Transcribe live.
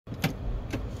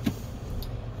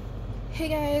Hey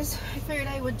guys, I figured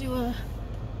I would do a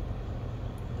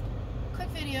quick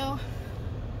video.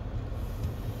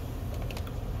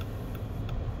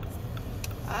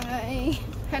 I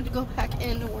had to go back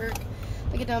into work.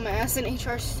 I get down my ass and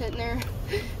HR's sitting there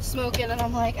smoking, and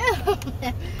I'm like, oh,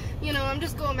 you know, I'm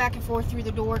just going back and forth through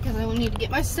the door because I need to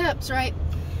get my steps right.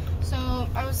 So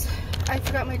I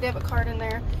forgot my debit card in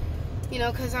there, you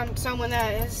know, because I'm someone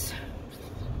that is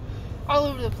all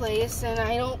over the place and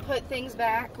I don't put things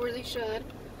back where they should.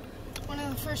 One of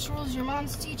the first rules your mom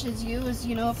teaches you is,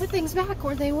 you know, put things back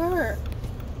where they were.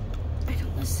 I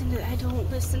don't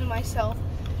listen to myself.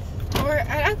 Or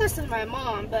I listen to my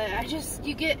mom, but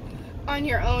you get on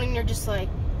your own and you're just like,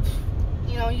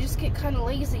 you know, you just get kind of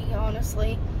lazy,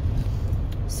 honestly.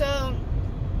 So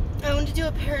I wanted to do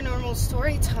a paranormal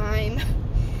story time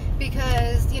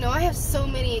because, you know, I have so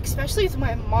many, especially with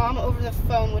my mom over the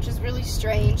phone, which is really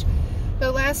strange.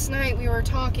 But last night we were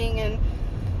talking and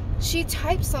she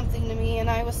typed something to me and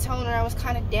I was telling her I was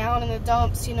kind of down in the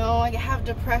dumps, you know, I have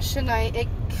depression, it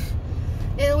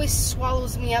always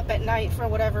swallows me up at night for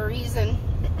whatever reason.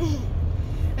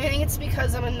 I think it's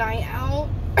because I'm a night owl,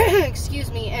 excuse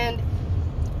me, and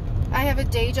I have a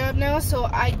day job now, so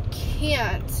I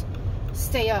can't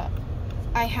stay up.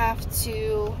 I have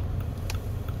to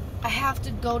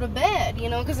go to bed, you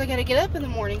know, because I got to get up in the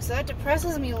morning, so that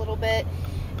depresses me a little bit.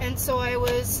 And so I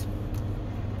was,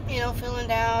 you know, feeling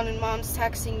down, and mom's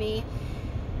texting me,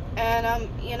 and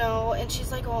you know, and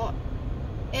she's like, well,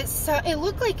 it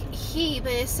looked like he,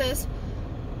 but it says,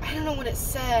 I don't know what it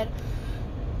said,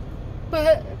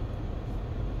 but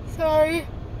sorry,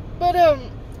 but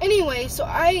anyway, so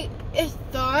I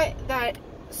thought that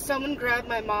someone grabbed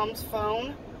my mom's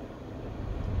phone.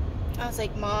 I was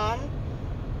like, Mom,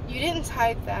 you didn't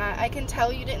type that. I can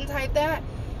tell you didn't type that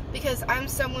because I'm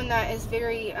someone that is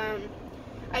very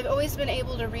I've always been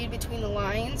able to read between the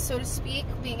lines, so to speak,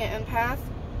 being an empath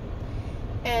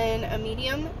and a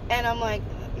medium. And I'm like,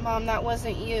 Mom, that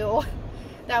wasn't you.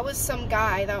 That was some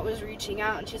guy that was reaching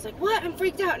out. And she's like, what? I'm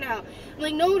freaked out now. I'm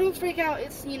like, no, don't freak out.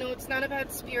 It's, you know, it's not a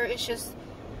bad spirit. It's just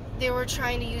they were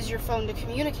trying to use your phone to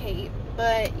communicate.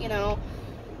 But, you know,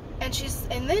 and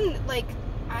then, like,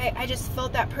 I just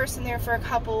felt that person there for a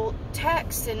couple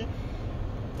texts. And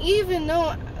even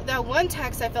though that one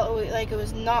text I felt like it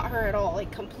was not her at all,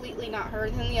 like completely not her.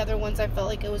 And then the other ones I felt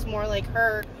like it was more like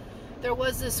her. There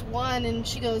was this one, and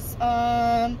she goes,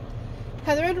 Heather,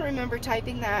 I don't remember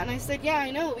typing that. And I said, yeah, I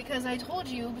know, because I told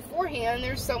you beforehand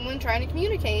there's someone trying to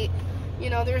communicate. You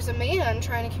know, there's a man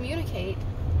trying to communicate.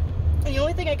 And the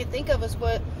only thing I could think of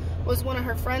was one of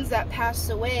her friends that passed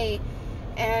away.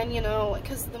 And, you know,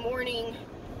 because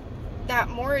that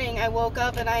morning I woke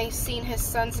up and I seen his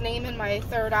son's name in my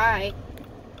third eye.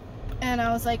 And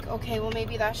I was like, okay, well,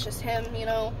 maybe that's just him, you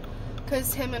know,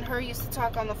 because him and her used to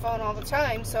talk on the phone all the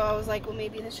time. So I was like, well,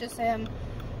 maybe that's just him,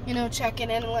 you know,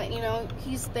 checking in and letting you know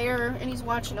he's there and he's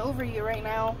watching over you right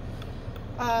now.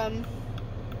 But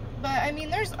I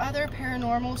mean, there's other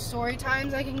paranormal story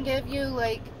times I can give you.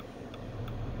 Like,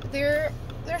 there's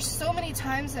so many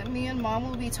times that me and Mom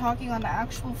will be talking on the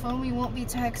actual phone. We won't be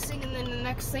texting, and then the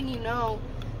next thing you know,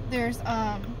 there's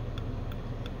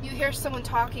you hear someone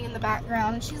talking in the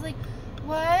background, and she's like,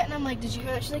 what? And I'm like, did you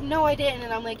hear that? She's like, no, I didn't.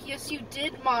 And I'm like, yes, you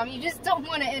did, Mom. You just don't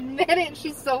want to admit it.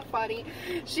 She's so funny.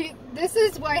 This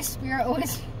is why Spirit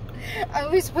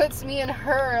always puts me and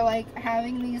her, like,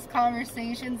 having these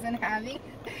conversations and having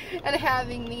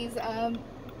these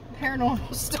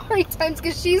paranormal story times,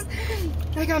 because she's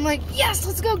like, I'm like, yes,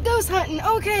 let's go ghost hunting.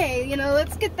 Okay, you know,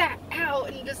 let's get that out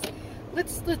and just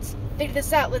let's figure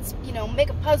this out. Let's, you know, make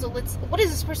a puzzle. What is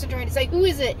this person trying to say? Who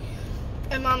is it?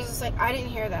 And Mom's just like, I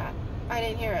didn't hear that. I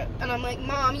didn't hear it. And I'm like,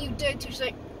 Mom, you did too. She's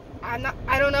like, I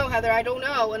don't know, Heather, I don't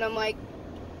know. And I'm like,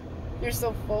 you're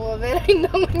so full of it. I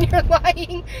know when you're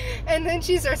lying. And then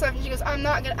she starts laughing. She goes, I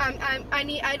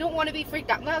don't want to be freaked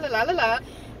out. La la la la la.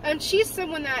 And she's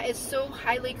someone that is so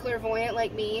highly clairvoyant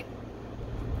like me.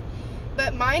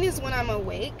 But mine is when I'm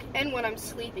awake and when I'm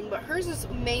sleeping. But hers is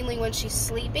mainly when she's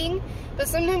sleeping. But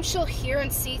sometimes she'll hear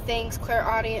and see things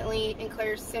clairaudiently and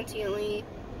clairsentiently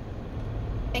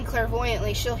and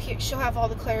clairvoyantly. She'll have all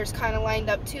the clairs kind of lined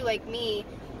up too, like me,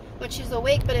 when she's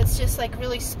awake. But it's just like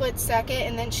really split second,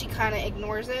 and then she kind of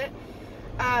ignores it.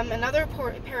 Another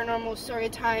paranormal story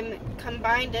time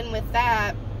combined in with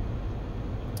that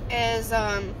is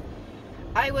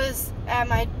I was at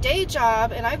my day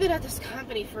job, and I've been at this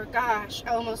company for, gosh,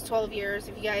 almost 12 years.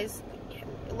 If you guys,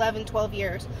 11, 12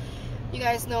 years. You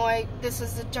guys know this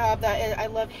is a job that I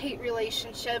love-hate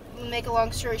relationship. Make a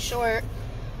long story short,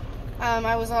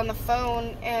 I was on the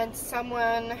phone and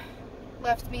someone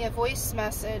left me a voice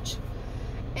message,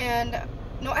 and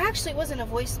No, actually, it wasn't a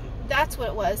voice. That's what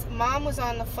it was. Mom was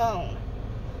on the phone,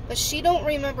 but she don't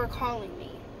remember calling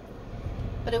me.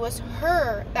 But it was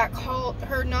her that called,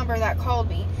 her number that called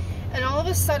me. And all of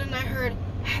a sudden I heard,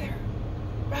 Heather,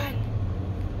 run.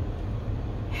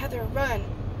 Heather, run.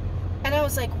 And I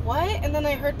was like, what? And then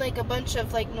I heard like a bunch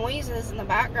of like noises in the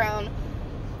background.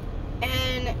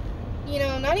 And, you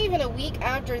know, not even a week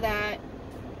after that,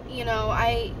 you know,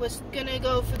 I was gonna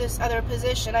go for this other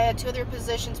position. I had 2 other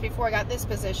positions before I got this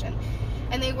position.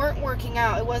 And they weren't working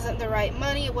out. It wasn't the right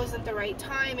money, it wasn't the right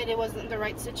time, and it wasn't the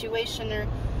right situation or,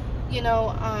 you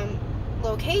know,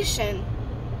 location.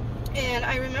 And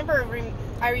I remember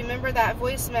that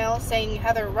voicemail saying,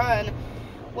 Heather, run.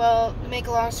 Well, to make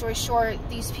a long story short,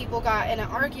 these people got in an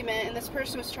argument, and this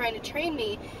person was trying to train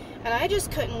me, and I just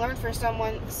couldn't learn from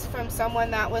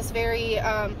someone that was very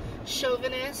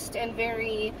chauvinist and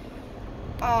very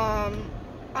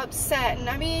upset. And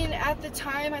I mean, at the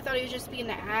time, I thought he was just being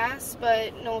an ass,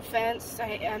 but no offense,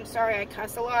 I'm sorry, I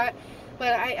cuss a lot,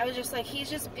 but I was just like, he's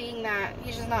just being that,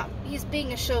 he's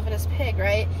being a chauvinist pig,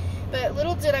 right? But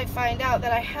little did I find out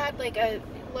that I had like a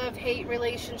love-hate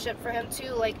relationship for him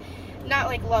too, like, not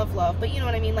like love, but you know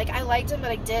what I mean, like, I liked him,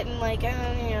 but I didn't, like,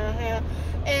 yeah.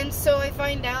 And so I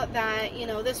find out that, you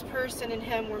know, this person and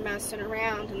him were messing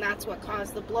around, and that's what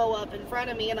caused the blow up in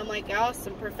front of me. And I'm like,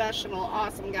 awesome, professional,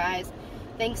 awesome guys,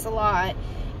 thanks a lot.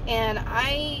 And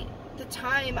the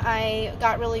time I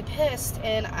got really pissed,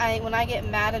 and when I get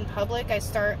mad in public, I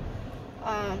start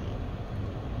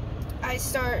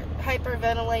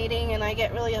hyperventilating, and I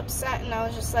get really upset, and I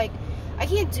was just like, I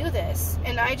can't do this.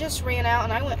 And I just ran out,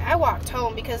 and I walked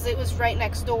home because it was right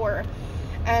next door.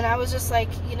 And I was just like,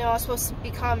 you know, I was supposed to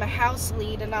become a house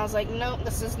lead, and I was like, nope,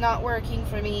 this is not working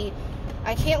for me.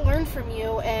 I can't learn from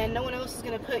you, and no one else is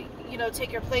going to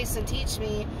take your place and teach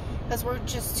me, because we're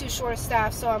just too short of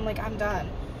staff. So I'm like, I'm done.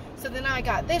 So then I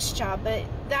got this job, but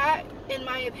that, in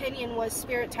my opinion, was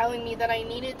Spirit telling me that I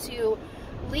needed to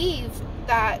leave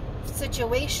that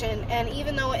situation. And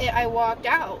even though I walked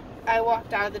out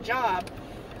of the job,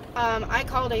 I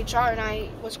called HR, and I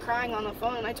was crying on the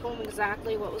phone, and I told him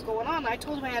exactly what was going on. I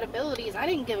told him I had abilities. I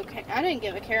didn't give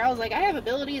a care. I was like, I have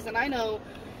abilities, and I know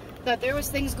that there was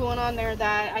things going on there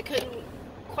that I couldn't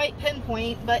quite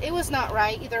pinpoint, but it was not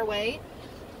right either way,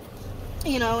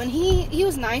 you know. And he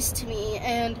was nice to me,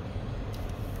 and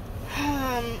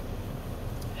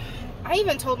I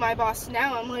even told my boss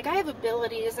now, I'm like, I have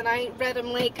abilities, and I read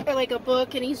him like a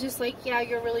book, and he's just like, yeah,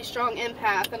 you're a really strong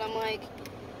empath. And I'm like,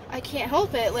 I can't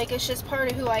help it, like, it's just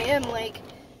part of who I am. Like,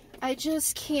 I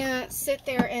just can't sit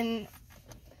there and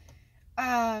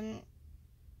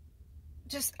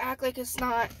just act like it's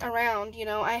not around, you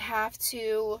know. I have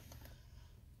to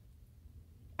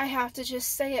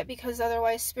just say it, because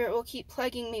otherwise Spirit will keep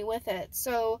plaguing me with it.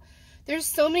 So there's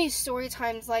so many story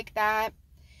times like that.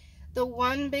 The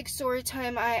one big story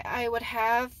time I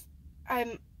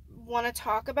want to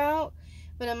talk about,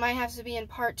 but it might have to be in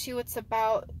part 2. It's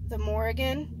about the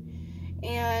Morrigan,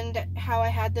 and how I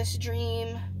had this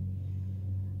dream,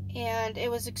 and it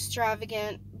was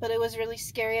extravagant, but it was really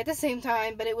scary at the same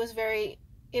time. But it was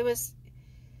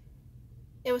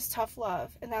tough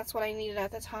love, and that's what I needed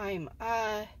at the time.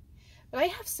 But I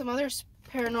have some other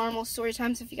paranormal story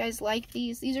times if you guys like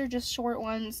these. These are just short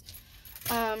ones.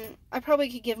 I probably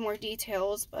could give more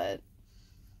details, but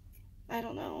I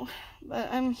don't know.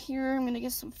 But I'm here, I'm gonna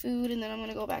get some food, and then I'm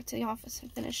gonna go back to the office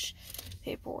and finish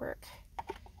paperwork,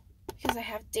 because I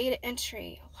have data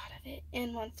entry, a lot of it,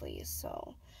 and monthlies.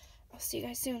 So I'll see you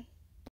guys soon.